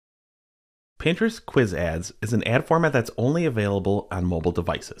Pinterest quiz ads is an ad format that's only available on mobile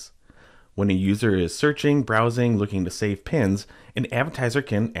devices. When a user is searching, browsing, looking to save pins, an advertiser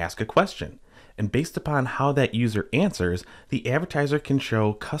can ask a question. And based upon how that user answers, the advertiser can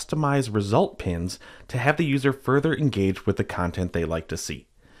show customized result pins to have the user further engage with the content they like to see.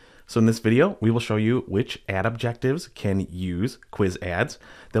 So in this video, we will show you which ad objectives can use quiz ads.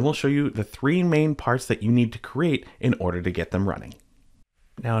 Then we'll show you the 3 main parts that you need to create in order to get them running.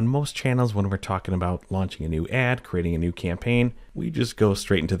 Now, in most channels, when we're talking about launching a new ad, creating a new campaign, we just go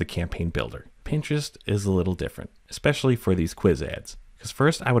straight into the campaign builder. Pinterest is a little different, especially for these quiz ads. Because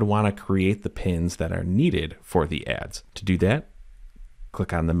first, I would want to create the pins that are needed for the ads. To do that,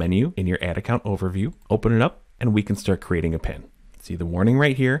 click on the menu in your ad account overview, open it up, and we can start creating a pin. See the warning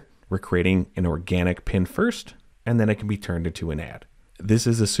right here. We're creating an organic pin first, and then it can be turned into an ad. This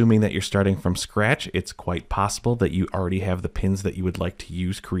is assuming that you're starting from scratch. It's quite possible that you already have the pins that you would like to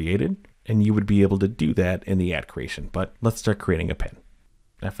use created, and you would be able to do that in the ad creation. But let's start creating a pin.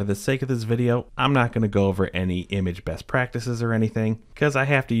 Now, for the sake of this video, I'm not going to go over any image best practices or anything, because I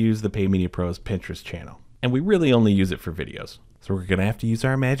have to use the Paid Media Pro's Pinterest channel, and we really only use it for videos. So we're going to have to use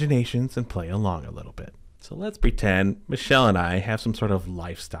our imaginations and play along a little bit. So let's pretend Michelle and I have some sort of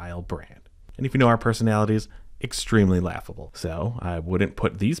lifestyle brand. And if you know our personalities, extremely laughable. So I wouldn't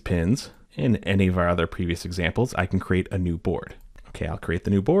put these pins in any of our other previous examples. I can create a new board. Okay, I'll create the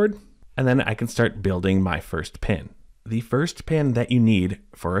new board, and then I can start building my first pin. The first pin that you need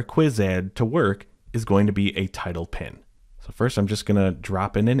for a quiz ad to work is going to be a title pin. So first I'm just gonna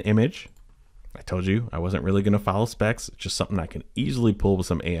drop in an image. I told you I wasn't really gonna follow specs, it's just something I can easily pull with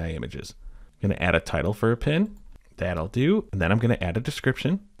some AI images. I'm gonna add a title for a pin, that'll do, and then I'm gonna add a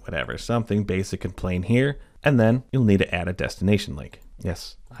description, whatever, something basic and plain here, and then you'll need to add a destination link.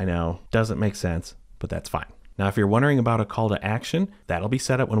 Yes, I know, doesn't make sense, but that's fine. Now, if you're wondering about a call to action, that'll be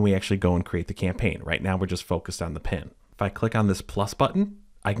set up when we actually go and create the campaign. Right now, we're just focused on the pin. If I click on this plus button,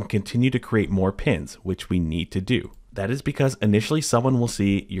 I can continue to create more pins, which we need to do. That is because initially someone will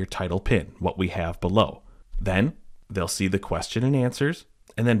see your title pin, what we have below. Then they'll see the question and answers,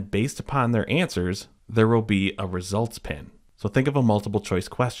 and then based upon their answers, there will be a results pin. So think of a multiple choice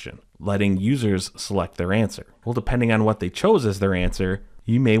question, letting users select their answer. Well, depending on what they chose as their answer,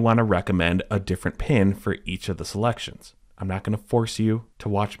 you may want to recommend a different pin for each of the selections. I'm not going to force you to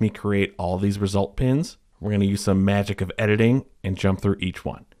watch me create all these result pins. We're going to use some magic of editing and jump through each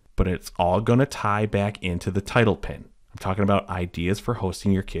one. But it's all going to tie back into the title pin. I'm talking about ideas for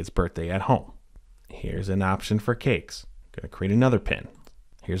hosting your kid's birthday at home. Here's an option for cakes. I'm going to create another pin.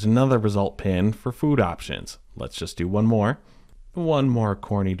 Here's another result pin for food options. Let's just do one more. One more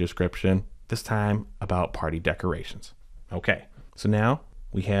corny description, this time about party decorations. Okay, so now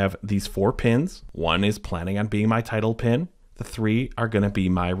we have these 4 pins. 1 is planning on being my title pin. The 3 are going to be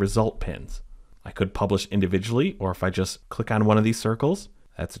my result pins. I could publish individually, or if I just click on one of these circles,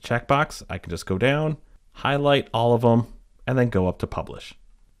 that's a checkbox. I can just go down, highlight all of them, and then go up to publish.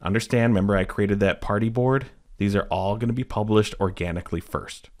 Understand, remember I created that party board? These are all going to be published organically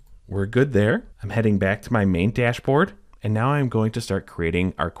first. We're good there. I'm heading back to my main dashboard, and now I'm going to start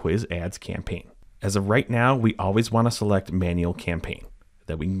creating our quiz ads campaign. As of right now, we always want to select manual campaign,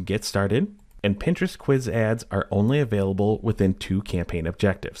 that we can get started, and Pinterest quiz ads are only available within 2 campaign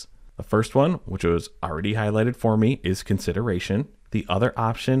objectives. The first one, which was already highlighted for me, is consideration. The other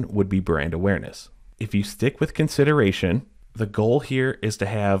option would be brand awareness. If you stick with consideration, the goal here is to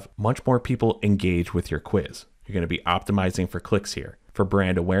have much more people engage with your quiz. You're going to be optimizing for clicks here. For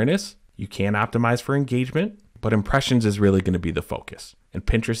brand awareness, you can optimize for engagement, but impressions is really going to be the focus. And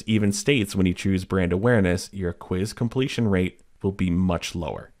Pinterest even states when you choose brand awareness, your quiz completion rate will be much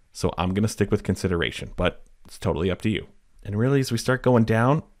lower. So I'm going to stick with consideration, but it's totally up to you. And really, as we start going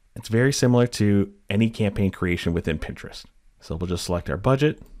down, it's very similar to any campaign creation within Pinterest. So we'll just select our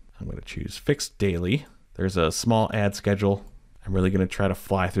budget. I'm going to choose fixed daily. There's a small ad schedule. I'm really going to try to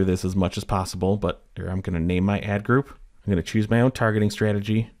fly through this as much as possible, but here I'm going to name my ad group. I'm going to choose my own targeting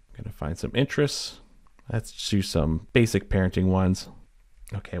strategy. I'm going to find some interests. Let's choose some basic parenting ones.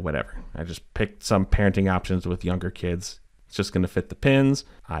 Okay, whatever. I just picked some parenting options with younger kids. It's just going to fit the pins.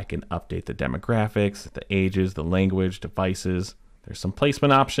 I can update the demographics, the ages, the language, devices. There's some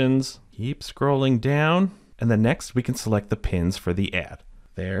placement options. Keep scrolling down. And then next we can select the pins for the ad.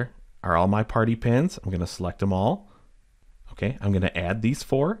 There are all my party pins. I'm going to select them all. Okay, I'm going to add these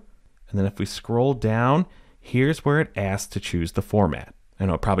 4. And then if we scroll down, here's where it asks to choose the format. I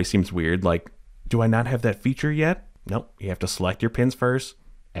know it probably seems weird, like, do I not have that feature yet? Nope, you have to select your pins first,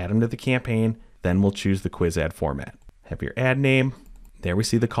 add them to the campaign, then we'll choose the quiz ad format. Have your ad name. There we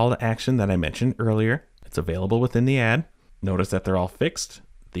see the call to action that I mentioned earlier. It's available within the ad. Notice that they're all fixed.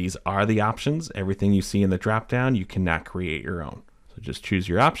 These are the options. Everything you see in the dropdown, you cannot create your own. So just choose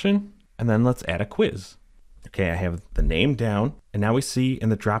your option, and then let's add a quiz. Okay, I have the name down, and now we see in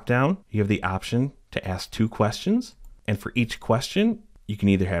the dropdown, you have the option to ask 2 questions, and for each question, you can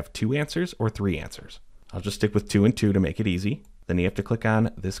either have 2 answers or 3 answers. I'll just stick with 2 and 2 to make it easy. Then you have to click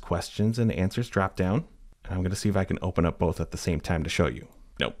on this questions and answers dropdown, and I'm going to see if I can open up both at the same time to show you.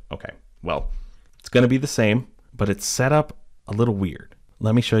 Nope, okay. Well, it's going to be the same, but it's set up a little weird.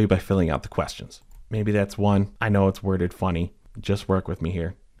 Let me show you by filling out the questions. Maybe that's one. I know it's worded funny. Just work with me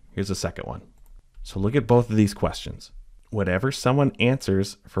here. Here's the second one. So look at both of these questions. Whatever someone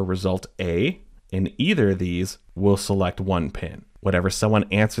answers for result A in either of these will select one pin. Whatever someone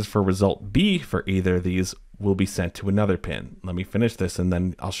answers for result B for either of these will be sent to another pin. Let me finish this and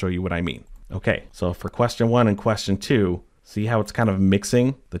then I'll show you what I mean. Okay, so for question 1 and question 2, see how it's kind of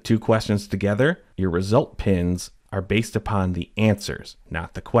mixing the 2 questions together? Your result pins are based upon the answers,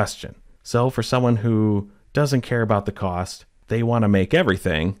 not the question. So for someone who doesn't care about the cost, they want to make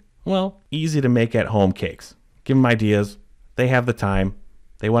everything, well, easy to make at home cakes. Give them ideas. They have the time.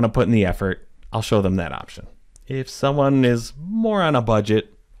 They want to put in the effort. I'll show them that option. If someone is more on a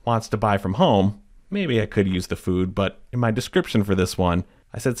budget, wants to buy from home, maybe I could use the food, but in my description for this one,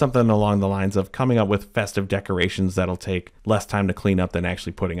 I said something along the lines of coming up with festive decorations that'll take less time to clean up than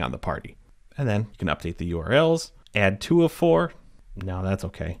actually putting on the party. And then you can update the URLs, add 2 of 4. No, that's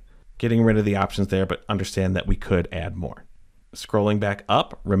okay. Getting rid of the options there, but understand that we could add more. Scrolling back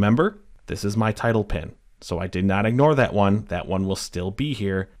up, remember, this is my title pin. So I did not ignore that one. That one will still be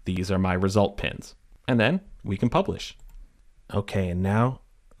here. These are my result pins. And then we can publish. Okay, and now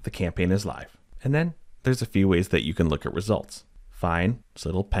the campaign is live. And then there's a few ways that you can look at results. Find this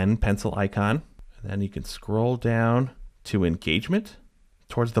little pen pencil icon, and then you can scroll down to engagement.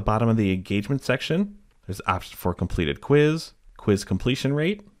 Towards the bottom of the engagement section, there's options for completed quiz, quiz completion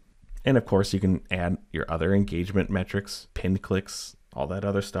rate, and of course you can add your other engagement metrics, pinned clicks, all that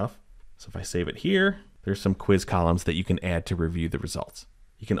other stuff. So if I save it here, there's some quiz columns that you can add to review the results.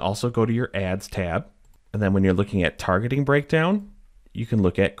 You can also go to your ads tab, and then when you're looking at targeting breakdown, you can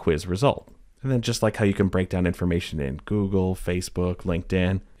look at quiz result. And then just like how you can break down information in Google, Facebook,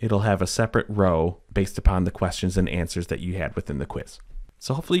 LinkedIn, it'll have a separate row based upon the questions and answers that you had within the quiz.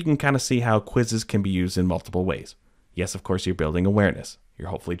 So hopefully you can kind of see how quizzes can be used in multiple ways. Yes, of course, you're building awareness. You're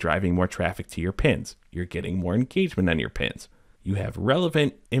hopefully driving more traffic to your pins. You're getting more engagement on your pins. You have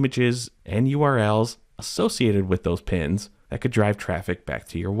relevant images and URLs associated with those pins that could drive traffic back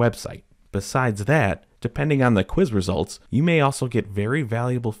to your website. Besides that, depending on the quiz results, you may also get very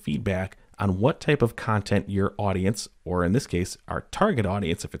valuable feedback on what type of content your audience, or in this case, our target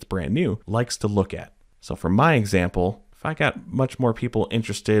audience if it's brand new, likes to look at. So for my example, if I got much more people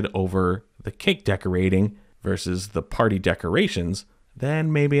interested over the cake decorating versus the party decorations,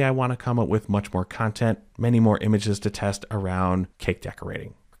 then maybe I want to come up with much more content, many more images to test around cake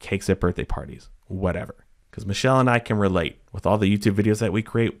decorating, cakes at birthday parties, whatever. Because Michelle and I can relate. With all the YouTube videos that we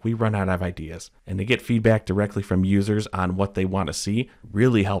create, we run out of ideas. And to get feedback directly from users on what they want to see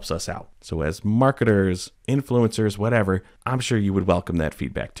really helps us out. So as marketers, influencers, whatever, I'm sure you would welcome that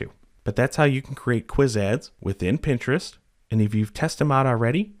feedback too. But that's how you can create quiz ads within Pinterest. And if you've tested them out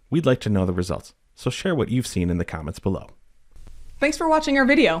already, we'd like to know the results. So share what you've seen in the comments below. Thanks for watching our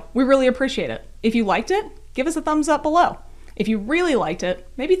video. We really appreciate it. If you liked it, give us a thumbs up below. If you really liked it,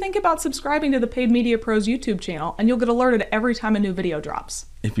 maybe think about subscribing to the Paid Media Pros YouTube channel and you'll get alerted every time a new video drops.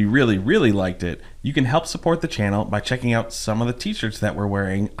 If you really liked it, you can help support the channel by checking out some of the t-shirts that we're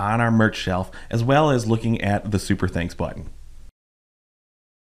wearing on our merch shelf, as well as looking at the Super Thanks button.